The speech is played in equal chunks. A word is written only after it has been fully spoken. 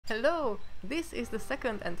Hello! This is the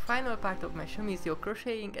second and final part of my chemise yoke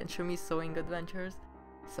crocheting and chemise sewing adventures.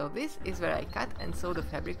 So this is where I cut and sew the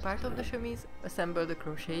fabric part of the chemise, assemble the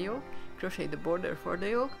crochet yoke, crochet the border for the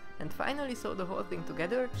yoke, and finally sew the whole thing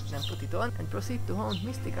together, then put it on and proceed to hone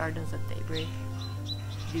Misty Gardens at daybreak.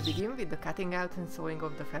 We begin with the cutting out and sewing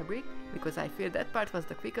of the fabric, because I feel that part was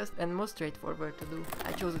the quickest and most straightforward to do.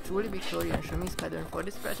 I chose a truly Victorian chemise pattern for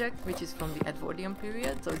this project, which is from the Edwardian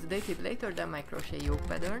period, so it's dated later than my crochet yoke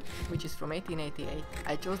pattern, which is from 1888.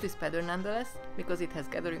 I chose this pattern nonetheless, because it has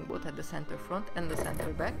gathering both at the center front and the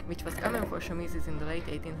center back, which was common for chemises in the late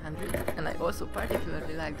 1800s, and I also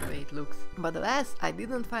particularly like the way it looks. But alas, I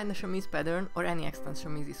didn't find a chemise pattern, or any extant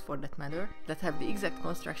chemises for that matter, that have the exact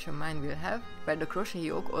construction mine will have, where the crochet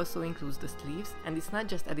yoke also includes the sleeves, and it's not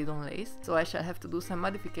just added on lace, so I shall have to do some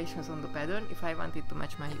modifications on the pattern if I want it to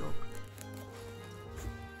match my yoke.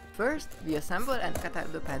 First, we assemble and cut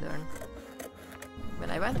out the pattern.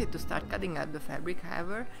 When I wanted to start cutting out the fabric,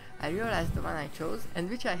 however, I realized the one I chose, and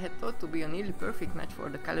which I had thought to be a nearly perfect match for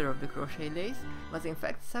the color of the crochet lace, was in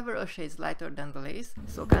fact several shades lighter than the lace,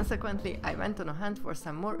 so consequently I went on a hunt for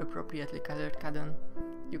some more appropriately colored cotton.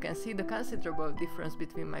 You can see the considerable difference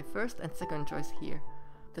between my first and second choice here.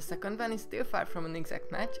 The second one is still far from an exact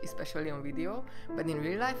match, especially on video, but in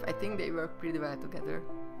real life I think they work pretty well together.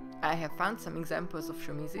 I have found some examples of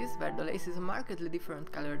chemises where the lace is a markedly different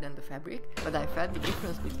color than the fabric, but I felt the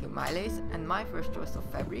difference between my lace and my first choice of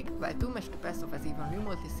fabric, while too much to pass off as even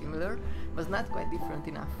remotely similar, was not quite different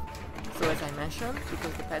enough. So as I mentioned,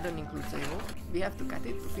 because the pattern includes a yoke, we have to cut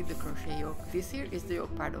it to fit the crochet yoke. This here is the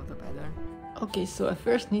yoke part of the pattern. Okay, so I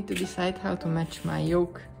first need to decide how to match my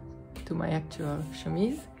yoke to my actual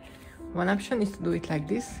chemise. One option is to do it like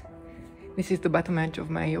this. This is the bottom edge of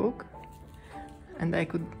my yoke, and I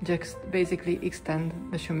could just basically extend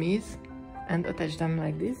the chemise and attach them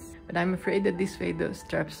like this. But I'm afraid that this way the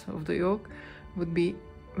straps of the yoke would be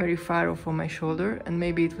very far off on my shoulder, and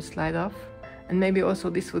maybe it would slide off. And maybe also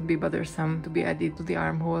this would be bothersome to be added to the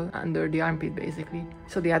armhole under the armpit basically.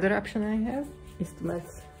 So the other option I have is to match.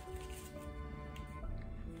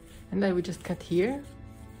 And I would just cut here.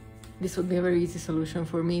 This would be a very easy solution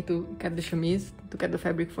for me to cut the chemise, to cut the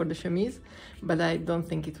fabric for the chemise, but I don't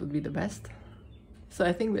think it would be the best. So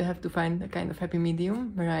I think we'll have to find a kind of happy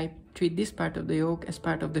medium where I treat this part of the yoke as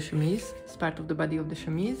part of the chemise, as part of the body of the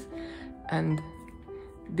chemise, and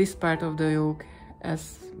this part of the yoke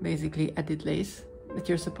as basically added lace that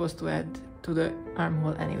you're supposed to add to the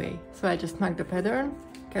armhole anyway. So I just mark the pattern,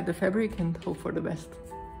 cut the fabric, and hope for the best.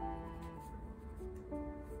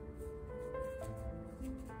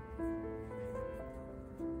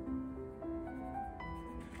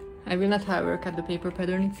 I will not, however, cut the paper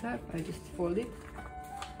pattern itself, I just fold it.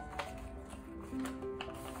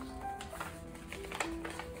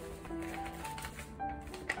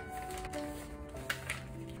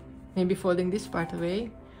 Maybe folding this part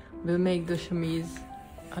away will make the chemise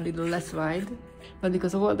a little less wide, but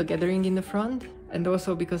because of all the gathering in the front, and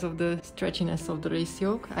also because of the stretchiness of the lace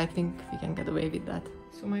yoke, I think we can get away with that.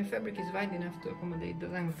 So my fabric is wide enough to accommodate the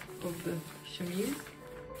length of the chemise,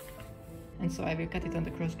 and so I will cut it on the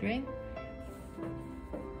cross grain.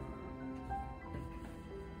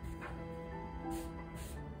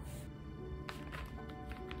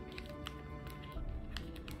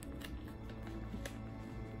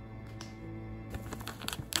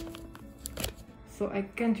 So I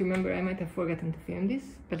can't remember, I might have forgotten to film this,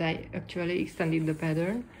 but I actually extended the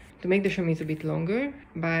pattern to make the chemise a bit longer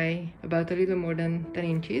by about a little more than 10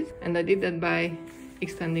 inches, and I did that by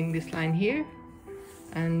extending this line here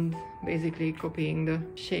and basically copying the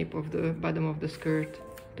shape of the bottom of the skirt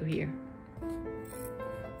to here.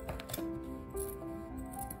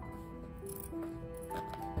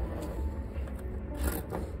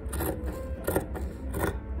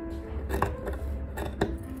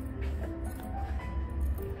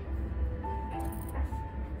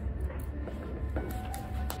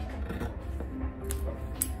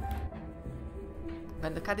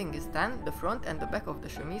 When the cutting is done, the front and the back of the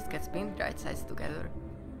chemise gets pinned right sides together.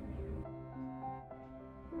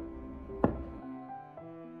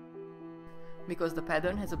 Because the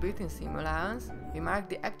pattern has a built-in seam allowance, we mark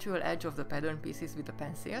the actual edge of the pattern pieces with a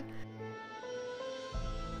pencil.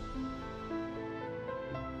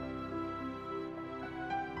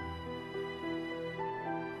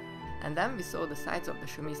 And then we sew the sides of the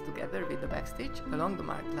chemise together with the backstitch along the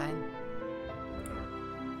marked line.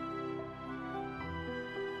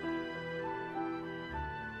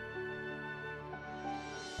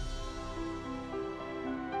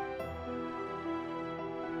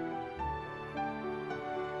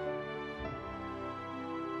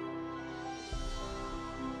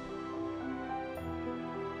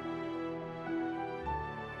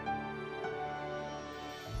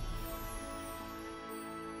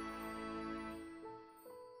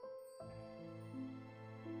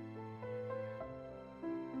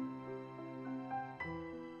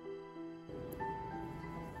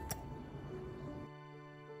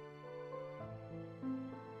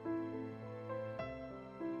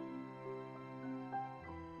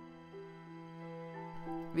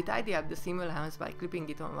 We tidy up the seam allowance by clipping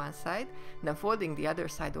it on one side, then folding the other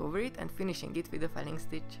side over it and finishing it with a felling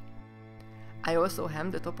stitch. I also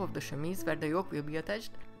hemmed the top of the chemise where the yoke will be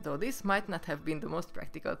attached, though this might not have been the most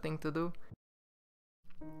practical thing to do.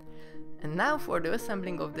 And now for the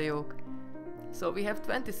assembling of the yoke. So we have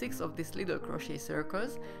 26 of these little crochet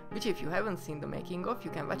circles, which if you haven't seen the making of,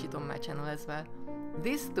 you can watch it on my channel as well.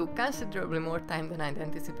 This took considerably more time than I'd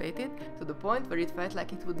anticipated, to the point where it felt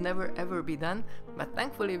like it would never ever be done, but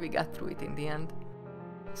thankfully we got through it in the end.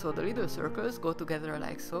 So the little circles go together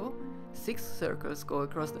like so, 6 circles go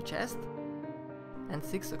across the chest, and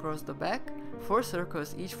 6 across the back, 4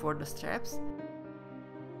 circles each for the straps,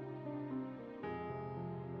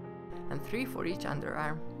 and 3 for each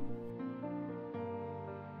underarm.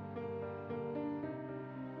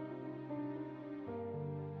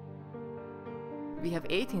 We have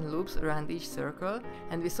 18 loops around each circle,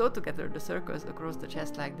 and we sew together the circles across the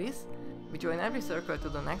chest like this. We join every circle to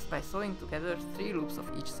the next by sewing together 3 loops of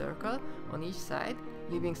each circle on each side,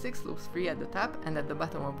 leaving 6 loops free at the top and at the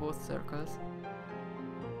bottom of both circles.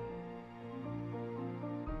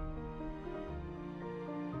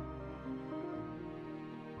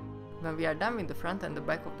 When we are done with the front and the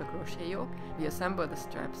back of the crochet yoke, we assemble the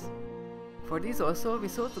straps. For these also, we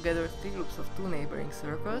sew together 3 loops of 2 neighboring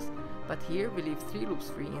circles, but here we leave 3 loops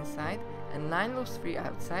free inside and 9 loops free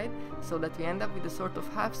outside, so that we end up with a sort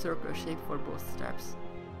of half circle shape for both straps.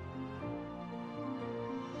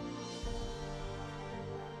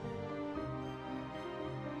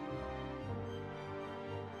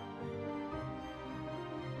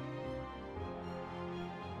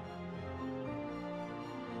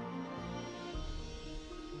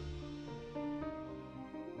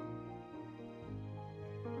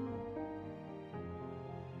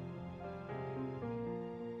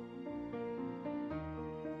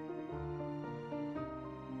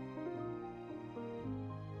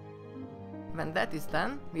 When that is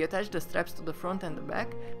done, we attach the straps to the front and the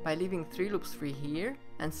back by leaving 3 loops free here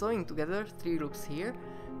and sewing together 3 loops here,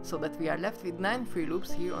 so that we are left with 9 free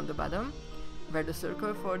loops here on the bottom, where the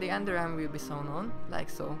circle for the underarm will be sewn on, like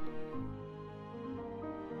so.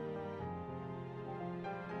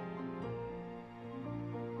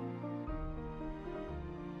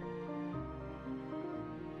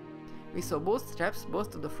 We sew both straps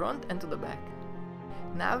both to the front and to the back.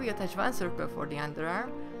 Now we attach one circle for the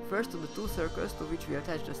underarm, first to the 2 circles to which we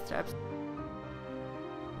attach the straps,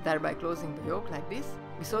 thereby closing the yoke like this.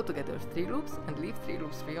 We sew together 3 loops and leave 3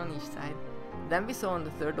 loops free on each side. Then we sew on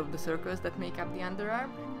the third of the circles that make up the underarm.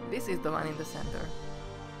 This is the one in the center.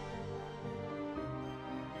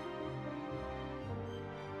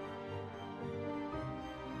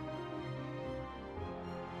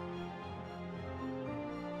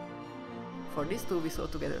 For these two we sew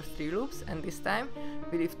together 3 loops, and this time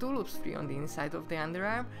we leave 2 loops free on the inside of the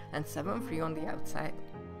underarm and 7 free on the outside.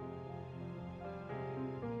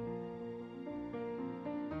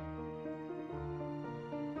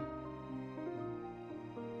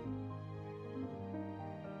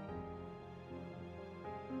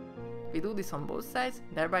 We do this on both sides,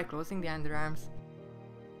 thereby closing the underarms.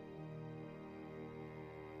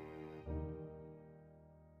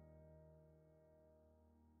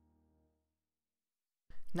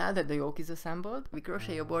 Now that the yoke is assembled, we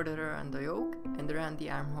crochet a border around the yoke and around the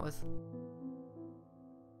armholes.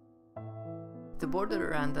 The border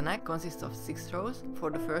around the neck consists of 6 rows. For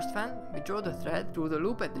the first one, we draw the thread through the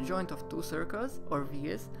loop at the joint of 2 circles or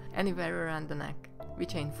wheels anywhere around the neck. We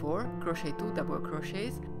chain 4, crochet 2 double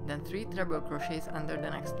crochets, then 3 treble crochets under the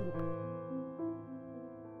next loop.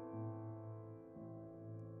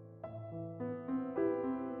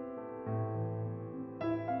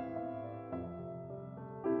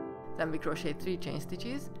 Then we crochet 3 chain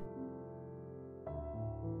stitches,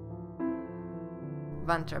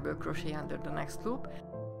 1 treble crochet under the next loop,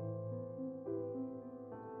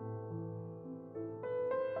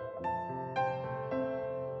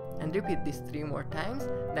 and repeat this 3 more times,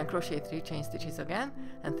 then crochet 3 chain stitches again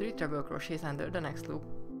and 3 treble crochets under the next loop.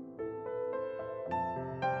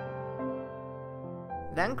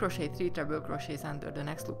 Then crochet 3 treble crochets under the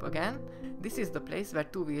next loop again. This is the place where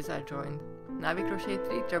 2 wheels are joined. Now we crochet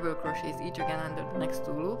 3 treble crochets each again under the next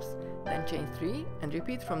 2 loops, then chain 3 and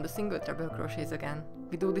repeat from the single treble crochets again.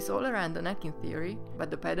 We do this all around the neck in theory,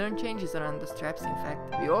 but the pattern changes around the straps in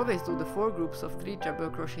fact. We always do the 4 groups of 3 treble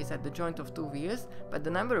crochets at the joint of 2 wheels, but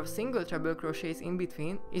the number of single treble crochets in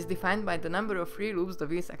between is defined by the number of free loops the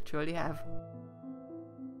wheels actually have.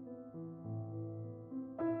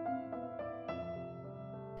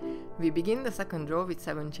 We begin the second row with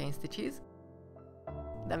 7 chain stitches,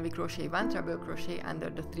 then we crochet 1 treble crochet under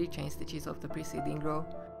the 3 chain stitches of the preceding row.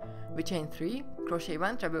 We chain 3 crochet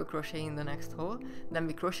 1 treble crochet in the next hole, then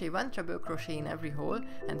we crochet 1 treble crochet in every hole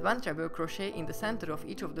and 1 treble crochet in the center of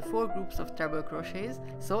each of the 4 groups of treble crochets,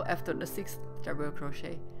 so after the 6th treble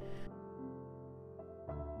crochet.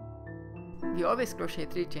 We always crochet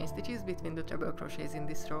 3 chain stitches between the treble crochets in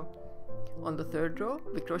this row. On the 3rd row,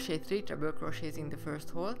 we crochet 3 treble crochets in the first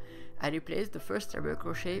hole. I replaced the first treble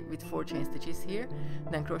crochet with 4 chain stitches here,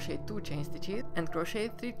 then crochet 2 chain stitches and crochet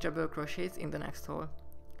 3 treble crochets in the next hole.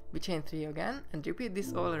 We chain 3 again and repeat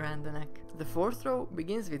this all around the neck. The 4th row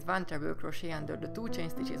begins with 1 treble crochet under the 2 chain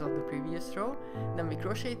stitches of the previous row, then we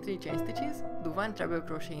crochet 3 chain stitches, do 1 treble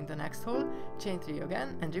crochet in the next hole, chain 3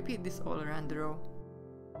 again and repeat this all around the row.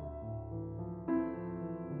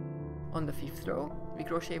 On the 5th row, we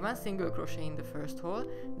crochet 1 single crochet in the first hole,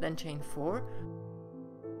 then chain 4,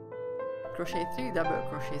 crochet 3 double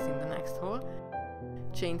crochets in the next hole,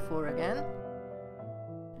 chain 4 again,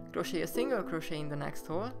 crochet a single crochet in the next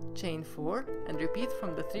hole, chain 4 and repeat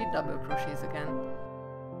from the 3 double crochets again.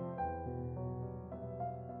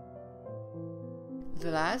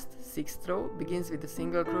 The last, 6th row begins with a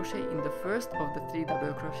single crochet in the first of the 3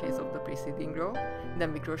 double crochets of the preceding row,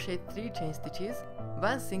 then we crochet 3 chain stitches,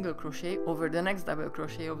 1 single crochet over the next double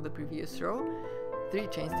crochet of the previous row, 3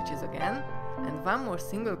 chain stitches again, and 1 more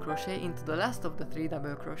single crochet into the last of the 3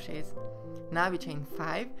 double crochets. Now we chain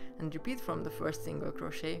 5 and repeat from the first single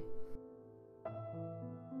crochet.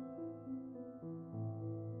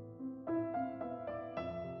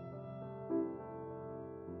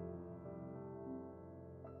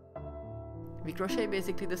 We crochet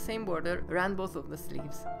basically the same border around both of the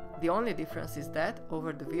sleeves. The only difference is that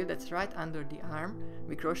over the wheel that's right under the arm,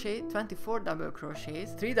 we crochet 24 double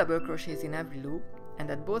crochets, 3 double crochets in every loop, and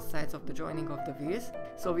at both sides of the joining of the wheels,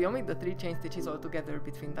 so we omit the 3 chain stitches altogether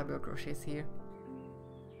between double crochets here.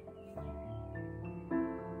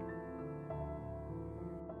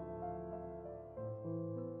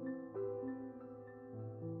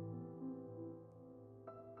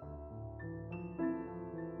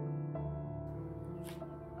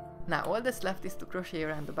 Now all that's left is to crochet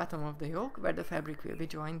around the bottom of the yoke where the fabric will be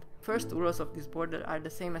joined. First 2 rows of this border are the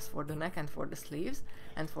same as for the neck and for the sleeves,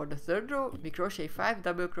 and for the 3rd row we crochet 5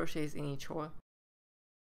 double crochets in each hole.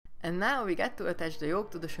 And now we get to attach the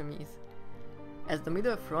yoke to the chemise. As the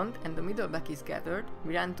middle front and the middle back is gathered,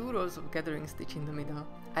 we ran 2 rows of gathering stitch in the middle.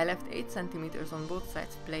 I left 8 cm on both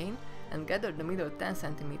sides plain and gathered the middle 10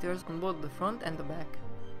 cm on both the front and the back.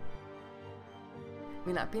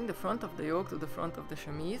 We now pin the front of the yoke to the front of the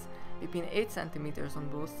chemise, we pin 8 cm on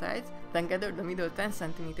both sides, then gather the middle 10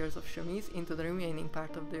 cm of chemise into the remaining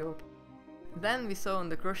part of the yoke. Then we sew on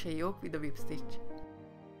the crochet yoke with a whip stitch.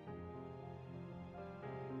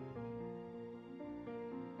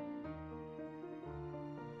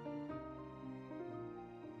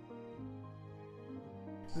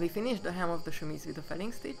 We finished the hem of the chemise with a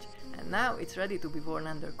felling stitch, and now it's ready to be worn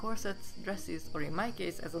under corsets, dresses, or in my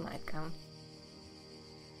case as a nightgown.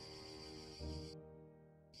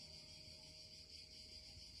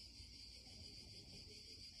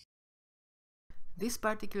 This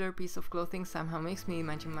particular piece of clothing somehow makes me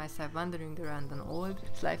imagine myself wandering around an old,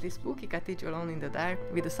 slightly spooky cottage alone in the dark,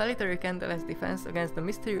 with a solitary candle as defense against the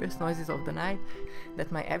mysterious noises of the night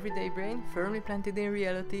that my everyday brain, firmly planted in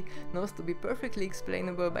reality, knows to be perfectly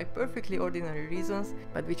explainable by perfectly ordinary reasons,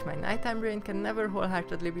 but which my nighttime brain can never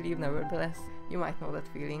wholeheartedly believe nevertheless. You might know that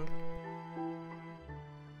feeling.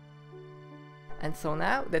 And so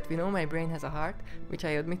now that we know my brain has a heart, which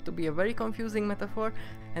I admit to be a very confusing metaphor,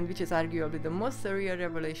 and which is arguably the most surreal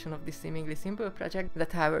revelation of this seemingly simple project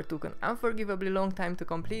that however took an unforgivably long time to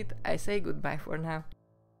complete, I say goodbye for now.